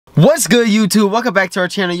What's good, YouTube? Welcome back to our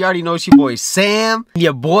channel. You already know it's your boy Sam.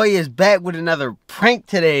 Your boy is back with another prank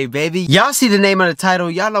today, baby. Y'all see the name of the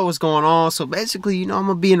title. Y'all know what's going on. So basically, you know, I'm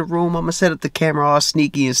gonna be in the room. I'm gonna set up the camera all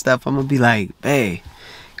sneaky and stuff. I'm gonna be like, hey,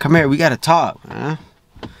 come here. We gotta talk, man.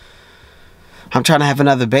 I'm trying to have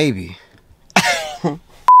another baby. I'm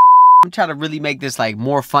trying to really make this like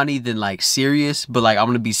more funny than like serious, but like I'm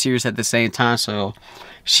gonna be serious at the same time, so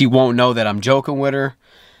she won't know that I'm joking with her.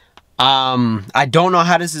 I don't know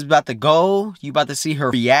how this is about to go. You about to see her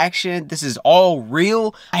reaction. This is all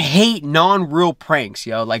real. I hate non-real pranks,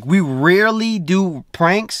 yo. Like, we rarely do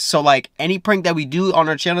pranks. So, like, any prank that we do on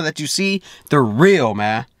our channel that you see, they're real,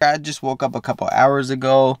 man. I just woke up a couple hours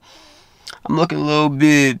ago. I'm looking a little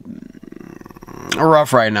bit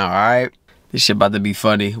rough right now, alright? This shit about to be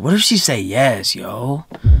funny. What if she say yes, yo?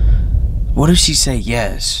 What if she say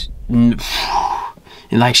yes? And,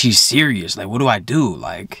 like, she's serious. Like, what do I do?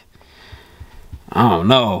 Like, I don't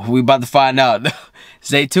know. We about to find out.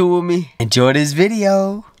 Stay tuned with me. Enjoy this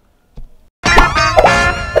video. Let's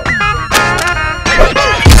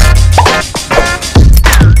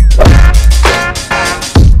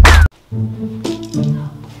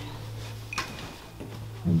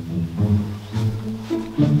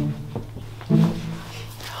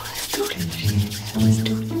do this. Let's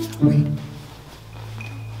do this. Wait.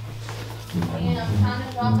 And I'm trying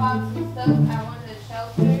to drop off some stuff at one of the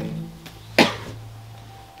shelters.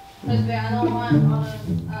 Because I don't want all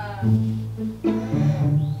the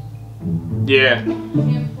Yeah.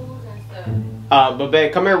 shampoos and stuff. But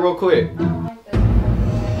babe, come here real quick. I don't like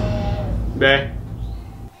that. Babe,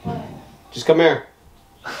 What? just come here.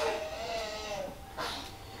 I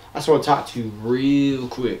just want to talk to you real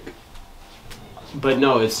quick. But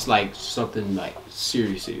no, it's like something like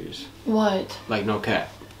serious. What? Like no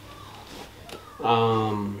cap.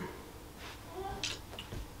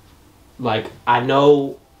 Like I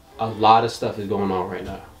know a lot of stuff is going on right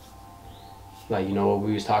now. Like, you know what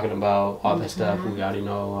we was talking about, all that stuff. We already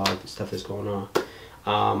know all the stuff that's going on.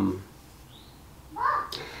 I mean,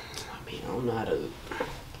 I don't know how to.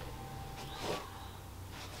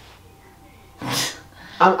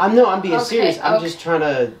 I'm being serious. I'm just trying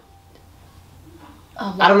to.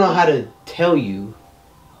 I don't know how to tell you.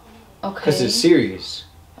 Okay. Because it's serious.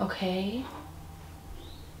 Okay.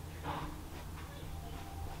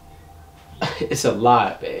 It's a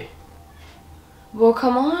lot, babe. Well,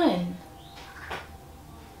 come on.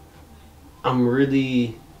 I'm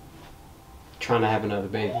really trying to have another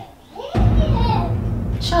baby.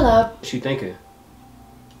 Shut up. What you thinking?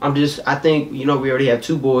 I think, you know, we already have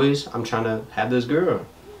 2 boys. I'm trying to have this girl.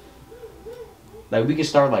 Like, we can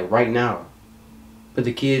start, like, right now. But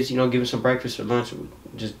the kids, you know, give us some breakfast or lunch.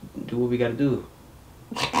 Just do what we gotta do.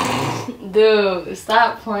 Dude,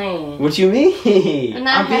 stop playing. What you mean?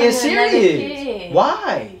 I'm being serious. Kid.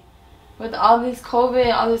 Why? With all this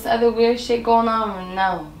COVID, all this other weird shit going on,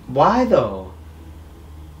 no. Why, though?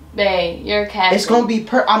 Babe, you're capping. It's gonna be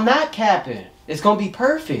I'm not capping. It's gonna be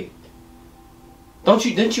perfect.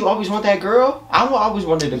 Didn't you always want that girl? I always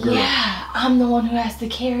wanted a girl. Yeah, I'm the one who has to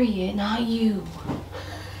carry it, not you.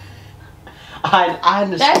 I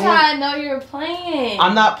understand. That's how I know you're playing.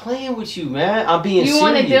 I'm not playing with you, man. I'm being serious. You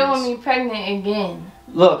want to deal with me pregnant again.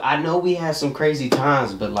 Look, I know we had some crazy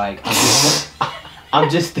times, but like,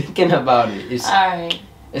 I'm just thinking about it. Alright.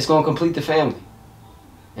 It's gonna complete the family.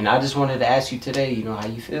 And I just wanted to ask you today, you know, how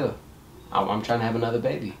you feel. I'm trying to have another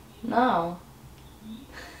baby. No.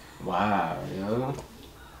 Wow, yo.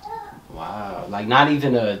 Wow. Like, not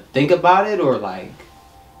even to think about it, or like,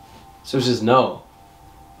 so it's just no.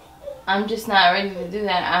 I'm just not ready to do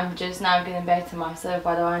that. I'm just not getting back to myself.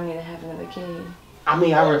 Why do I need to have another kid? I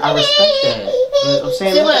mean, I respect that. You know, I'm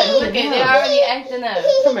saying, See, look, they're already acting up.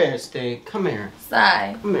 Come here, Stig. Come here.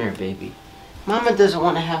 Sigh. Come here, baby. Mama doesn't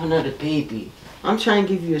want to have another baby. I'm trying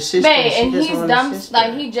to give you a sister. Babe, and he's dumb.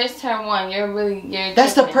 Like, he just turned 1. You're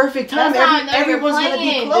That's the perfect time. Everyone's going to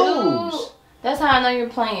be close. Dude. That's how I know you're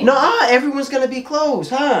playing. No, everyone's going to be close,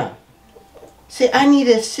 huh? See, I need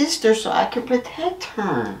a sister so I can protect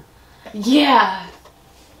her. Yeah.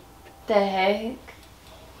 The heck?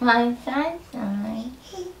 My sunshine.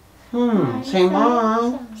 Say,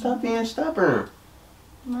 Mom, stop being stubborn.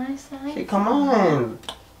 My sunshine. Say, come on.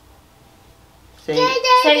 Say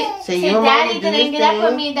Daddy didn't get up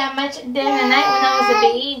with me that much during the night when I was a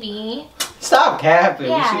baby. Stop capping.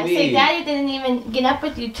 Yeah, what you say mean? Daddy didn't even get up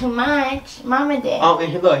with you too much. Mama did. Oh,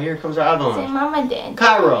 and look, here comes our other one. Say Mama did.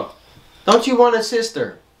 Cairo, don't you want a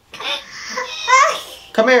sister?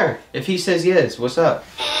 Come here. If he says yes, what's up?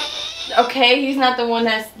 Okay, he's not the one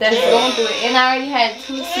that's going through it. And I already had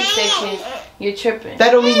 2 C-sections. You're tripping.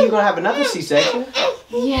 That don't mean you're gonna have another C-section.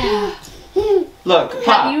 Yeah. Look,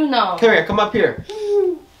 How Pop. do you know? Come here, come up here.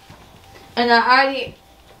 And I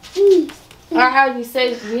already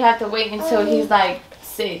said we have to wait until he's like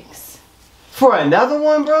 6. For another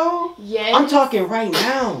one, bro? Yes. I'm talking right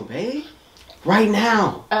now, babe. Right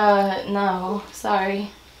now. No. Sorry.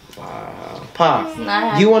 Wow. Pop, It's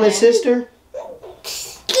not you want a happening. sister?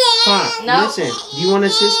 Pop, No. listen. Do you want a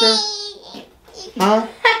sister? Huh?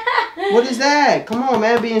 What is that? Come on,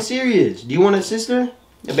 man. Being serious. Do you want a sister?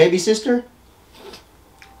 A baby sister?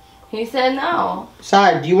 He said no.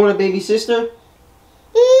 Side, do you want a baby sister?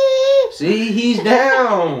 See, he's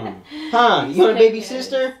down. Huh? You want a baby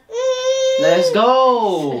sister? Let's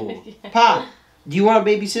go. Pop, do you want a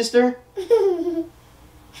baby sister?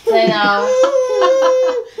 Say no.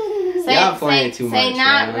 Y'all playing too Say much,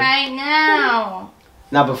 not man. right now.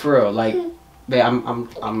 Nah, but for real, like, babe, I'm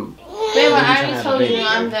Babe, really I trying to already have a told baby, you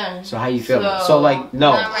I'm babe. done. So how you feeling? So like,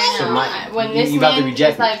 no. Not right So now. When this you about to man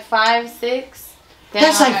reject is me. like 5, 6, then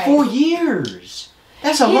That's like alright. 4 years.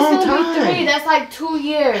 That's a He's long gonna be time. 3. That's like 2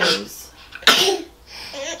 years.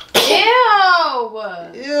 Ew!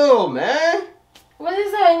 Ew, man. What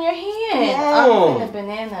is that in your hand? No. I'm a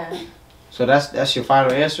banana. So that's your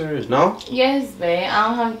final answer is no? Yes, babe. I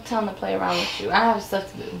don't have time to play around with you. I have stuff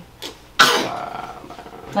to do. Wow, man.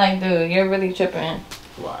 Like, dude, you're really tripping.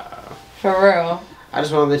 Wow. For real. I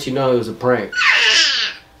just want to let you know it was a prank.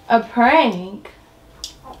 A prank?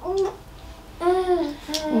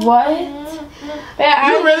 What? Babe,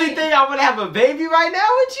 You really think I would have a baby right now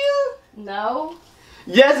with you? No.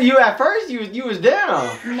 Yes, you at first you was down.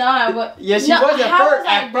 No, I was. Yes, you was at first.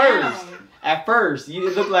 At first, you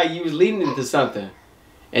looked like you was leaning into something,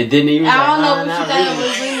 and then he was I like, don't know what not you thought really. it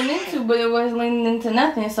was leaning into, but it was leaning into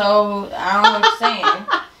nothing. So I don't know what you're saying.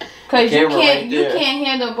 Cause you Camera can't right you there. can't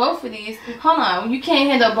handle both of these. Hold on, you can't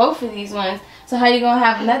handle both of these ones. So how you gonna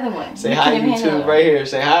have another one? Say You hi, can't handle YouTube, it. right here.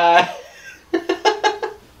 Say hi.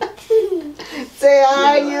 Say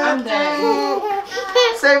hi, I'm YouTube.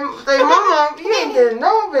 Say, Mama, you ain't getting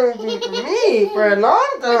no baby from me for a long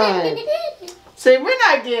time. Say, we're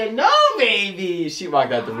not getting no baby. She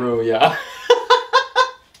walked out the room, y'all.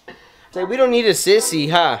 Say, we don't need a sissy,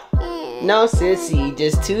 huh? No sissy,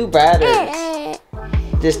 just 2 brothers.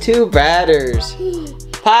 Just 2 brothers.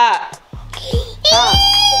 Pop. Pop.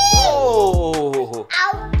 Oh.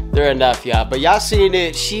 They're enough, y'all. But y'all seen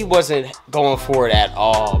it. She wasn't going for it at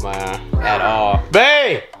all, man. At all.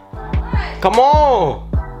 Babe. Come on.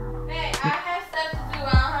 Hey, I have stuff to do.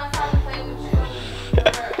 I don't have time to play with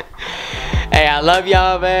you. Hey, I love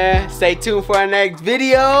y'all, man. Stay tuned for our next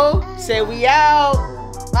video. Say we out.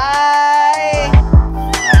 Bye.